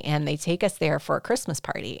company and they take us there for a Christmas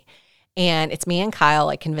party. And it's me and Kyle.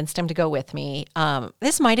 I convinced him to go with me.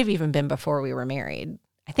 This might have even been before we were married.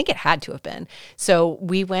 I think it had to have been. So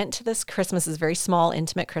we went to this very small,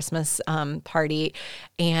 intimate Christmas party,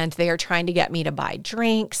 and they are trying to get me to buy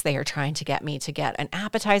drinks. They are trying to get me to get an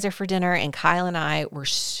appetizer for dinner. And Kyle and I were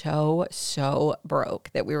so broke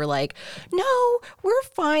that we were like, no, we're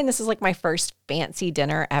fine. This is like my first fancy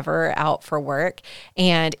dinner ever out for work.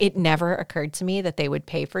 And it never occurred to me that they would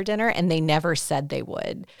pay for dinner, and they never said they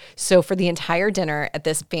would. So for the entire dinner at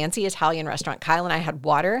this fancy Italian restaurant, Kyle and I had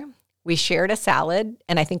water. We shared a salad,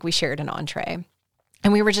 and I think we shared an entree.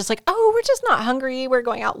 And we were just like, oh, we're just not hungry. We're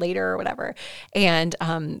going out later or whatever. And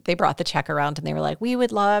they brought the check around, and they were like, we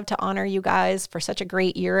would love to honor you guys for such a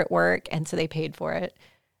great year at work. And so they paid for it.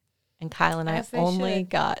 And Kyle and I only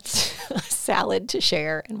got a salad to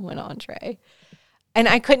share and one entree. And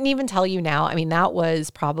I couldn't even tell you now. I mean, that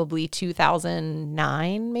was probably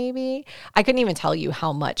 2009, maybe. I couldn't even tell you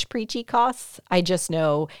how much Preachy costs. I just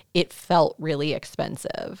know it felt really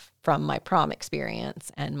expensive from my prom experience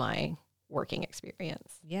and my working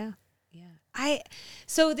experience. Yeah.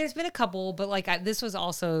 So there's been a couple, but like this was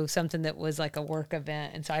also something that was like a work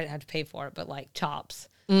event, and so I had to pay for it. But like Chops,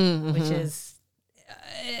 which is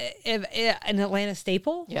an Atlanta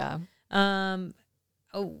staple. Yeah.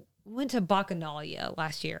 Went to Bacchanalia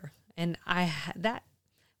last year, and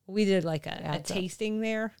we did like a tasting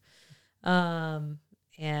there, and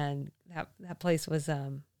that place was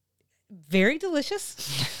very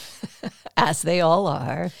delicious, as they all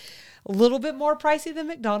are. a little bit more pricey than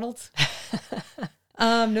McDonald's.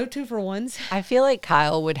 No 2-for-1s. I feel like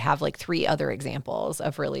Kyle would have like 3 other examples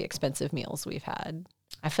of really expensive meals we've had.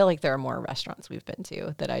 I feel like there are more restaurants we've been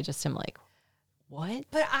to that I just am like, what?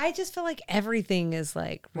 But I just feel like everything is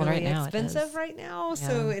like really right now expensive right now.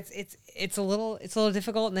 So it's a little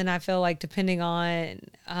difficult. And then I feel like depending on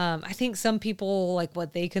I think some people like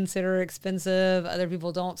what they consider expensive, other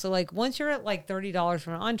people don't. So like once you're at like $30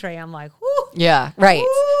 for an entree, I'm like, whoo. Yeah, right.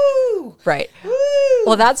 Woo, Right. woo.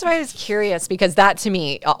 Well, that's why I was curious, because that to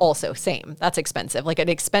me also same. That's expensive. Like an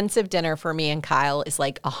expensive dinner for me and Kyle is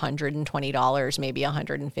like $120, maybe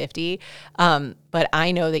 $150. But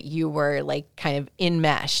I know that you were like kind of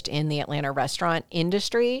enmeshed in the Atlanta restaurant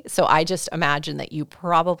industry. So I just imagine that you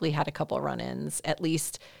probably had a couple run-ins, at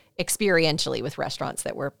least experientially, with restaurants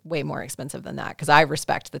that were way more expensive than that. Because I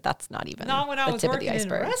respect that that's not even Not when I the was tip of the working in a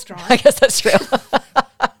iceberg. restaurant. I guess that's true.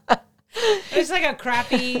 It's like a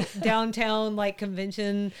crappy downtown like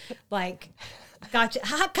convention, like gotcha.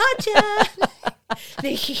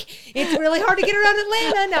 It's really hard to get around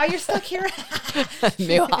Atlanta. Now you're stuck here.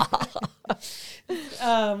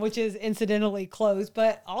 Which is incidentally closed,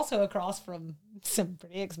 but also across from some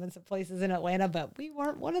pretty expensive places in Atlanta. But we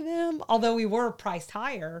weren't one of them, although we were priced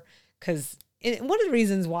higher because one of the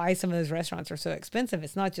reasons why some of those restaurants are so expensive,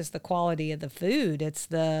 it's not just the quality of the food, it's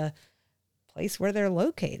the place where they're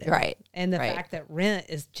located. Right. And the fact that rent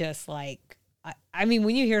is just like, I mean,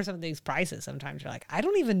 when you hear some of these prices, sometimes you're like, I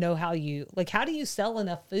don't even know how do you sell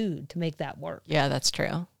enough food to make that work? Yeah, that's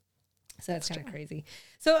true. So that's kind of crazy.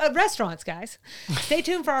 So restaurants, guys, stay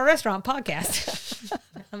tuned for our restaurant podcast.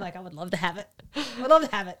 I'm like, I would love to have it. I would love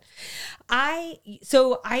to have it. I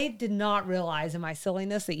did not realize in my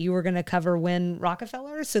silliness that you were going to cover Wynn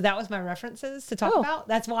Rockefeller. So that was my references to talk about.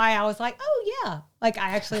 That's why I was like, oh yeah. Like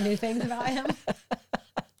I actually knew things about him.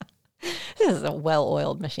 This is a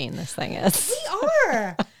well-oiled machine, this thing is. We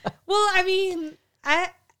are. Well, I mean,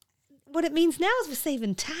 what it means now is we're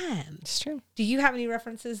saving time. It's true. Do you have any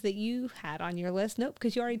references that you had on your list? Nope,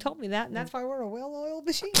 because you already told me that, and that's why we're a well-oiled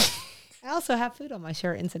machine. I also have food on my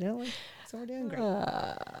shirt, incidentally, so we're doing great.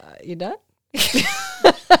 You done?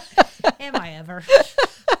 Am I ever?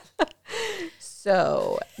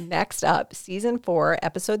 So next up, season 4,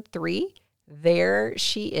 episode 3, There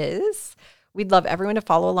She Is, We'd love everyone to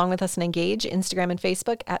follow along with us and engage. Instagram and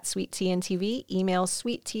Facebook at Sweet Tea and TV. Email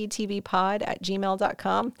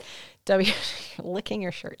sweetteatvpod@gmail.com. Licking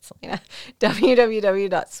your shirt, Selena.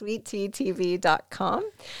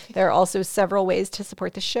 www.sweetteatv.com. There are also several ways to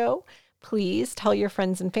support the show. Please tell your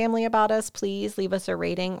friends and family about us. Please leave us a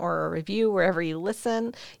rating or a review wherever you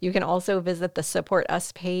listen. You can also visit the Support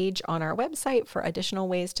Us page on our website for additional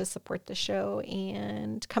ways to support the show,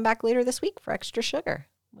 and come back later this week for Extra Sugar.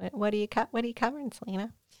 What are you covering,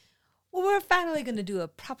 Selena? Well, we're finally going to do a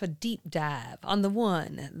proper deep dive on the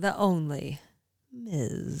one, the only,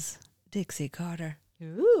 Ms. Dixie Carter.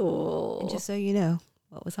 Ooh. And just so you know,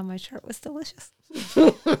 what was on my shirt was delicious.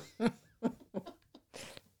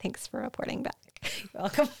 Thanks for reporting back. You're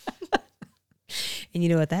welcome. And you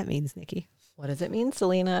know what that means, Nikki? What does it mean,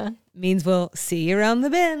 Selena? It means we'll see you around the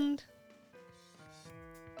bend.